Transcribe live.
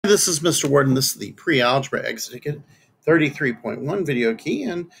this is Mr. Ward, and this is the Pre-Algebra Exit Ticket 33.1 video key,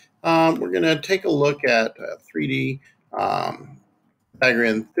 and we're going to take a look at 3D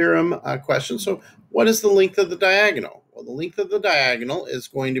Pythagorean theorem question. So what is the length of the diagonal? Well, the length of the diagonal is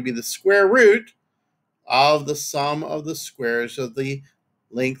going to be the square root of the sum of the squares of the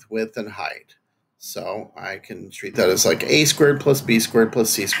length, width, and height. So I can treat that as like a squared plus b squared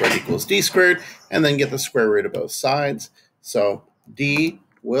plus c squared equals d squared, and then get the square root of both sides. So d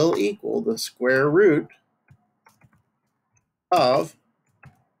will equal the square root of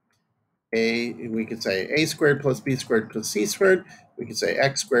we could say a squared plus b squared plus c squared. We could say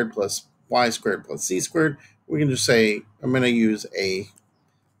x squared plus y squared plus z squared. We can just say, I'm going to use a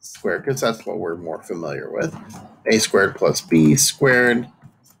squared because that's what we're more familiar with. A squared plus b squared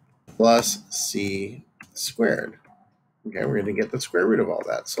plus c squared. Okay, we're going to get the square root of all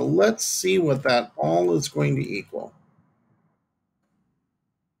that. So let's see what that all is going to equal.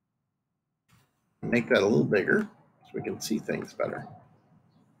 Make that a little bigger so we can see things better.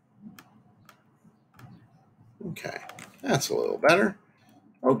 Okay, that's a little better.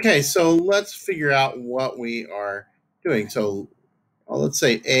 Okay, so let's figure out what we are doing. So let's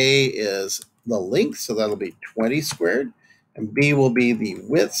say A is the length, so that'll be 20 squared, and B will be the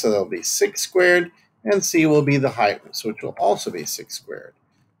width, so that'll be 6 squared, and C will be the height, which will also be 6 squared.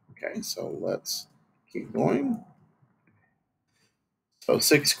 Okay, so let's keep going. So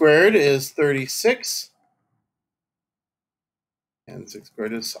 6 squared is 36, and 6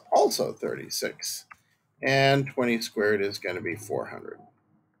 squared is also 36, and 20 squared is going to be 400.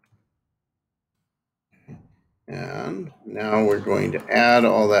 And now we're going to add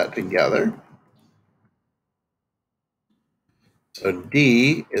all that together. So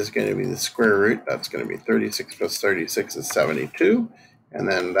D is going to be the square root. That's going to be 36 plus 36 is 72. And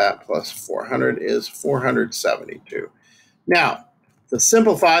then that plus 400 is 472. Now, to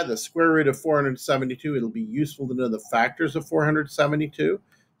simplify the square root of 472, it'll be useful to know the factors of 472.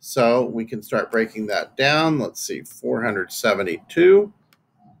 So we can start breaking that down. Let's see, 472.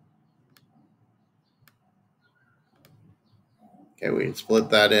 Okay, we can split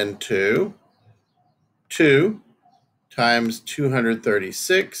that into 2 times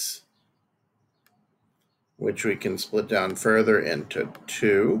 236, which we can split down further into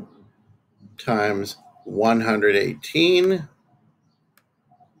 2 times 118,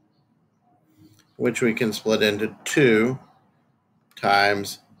 which we can split into 2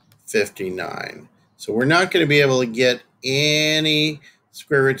 times 59. So we're not going to be able to get any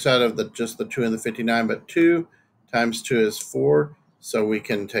square roots out of just the 2 and the 59, but 2 times 2 is 4, so we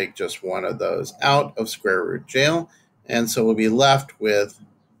can take just one of those out of square root jail, and so we'll be left with,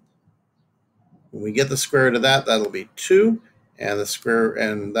 when we get the square root of that, that'll be 2, and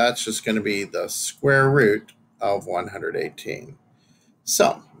that's just going to be the square root of 118.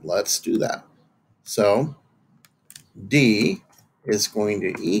 So let's do that. So D is going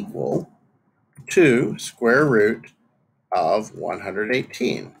to equal 2 square root of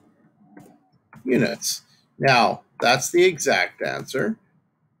 118 units. Now, that's the exact answer.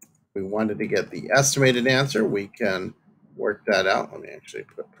 If we wanted to get the estimated answer, we can work that out. Let me actually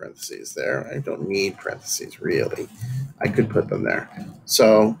put parentheses there. I don't need parentheses, really. I could put them there.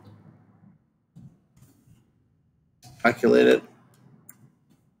 So, calculate it.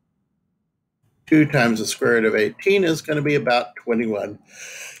 2 times the square root of 18 is going to be about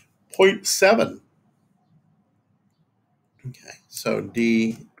 21.7. Okay, so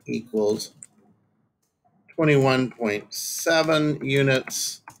D equals 21.7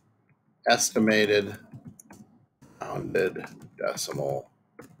 units, estimated, rounded decimal.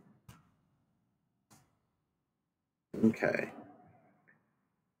 Okay.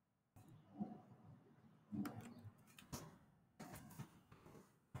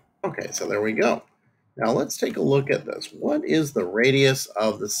 Okay, so there we go. Now let's take a look at this. What is the radius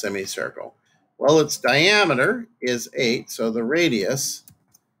of the semicircle? Well, its diameter is 8, so the radius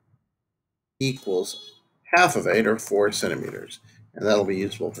equals half of 8, or 4 centimeters. And that'll be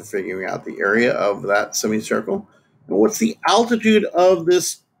useful for figuring out the area of that semicircle. And what's the altitude of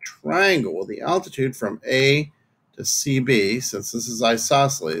this triangle? Well, the altitude from A to CB, since this is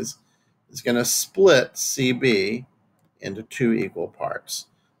isosceles, is going to split CB into 2 equal parts.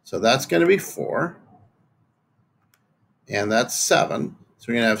 So that's going to be 4, and that's 7. So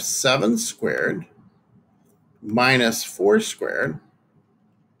we're going to have 7 squared minus 4 squared,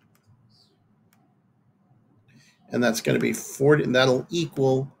 and that's going to be 40, and that'll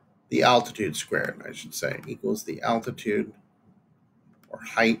equal the altitude squared, I should say, equals the altitude or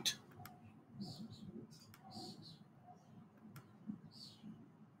height.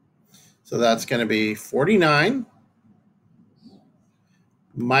 So that's going to be 49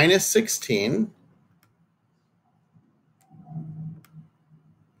 minus 16.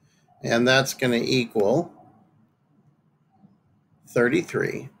 And that's going to equal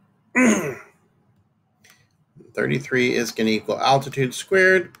 33. 33 is going to equal altitude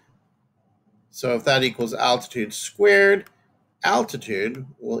squared. So if that equals altitude squared, altitude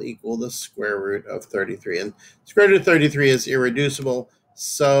will equal the square root of 33. And square root of 33 is irreducible,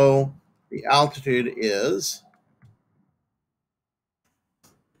 so the altitude is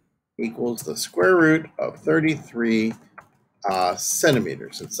equals the square root of 33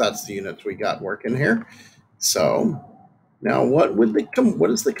 centimeters, since that's the units we got working here. So now what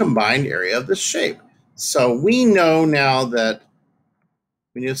is the combined area of this shape? So we know now that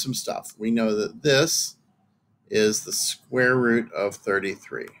we knew some stuff. We know that this is the square root of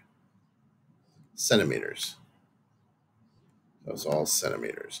 33 centimeters. Those all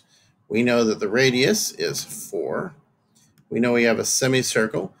centimeters. We know that the radius is 4. We know we have a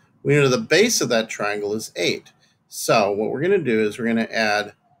semicircle. We know the base of that triangle is 8. So what we're going to do is we're going to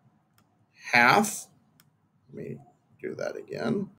add half. Let me do that again.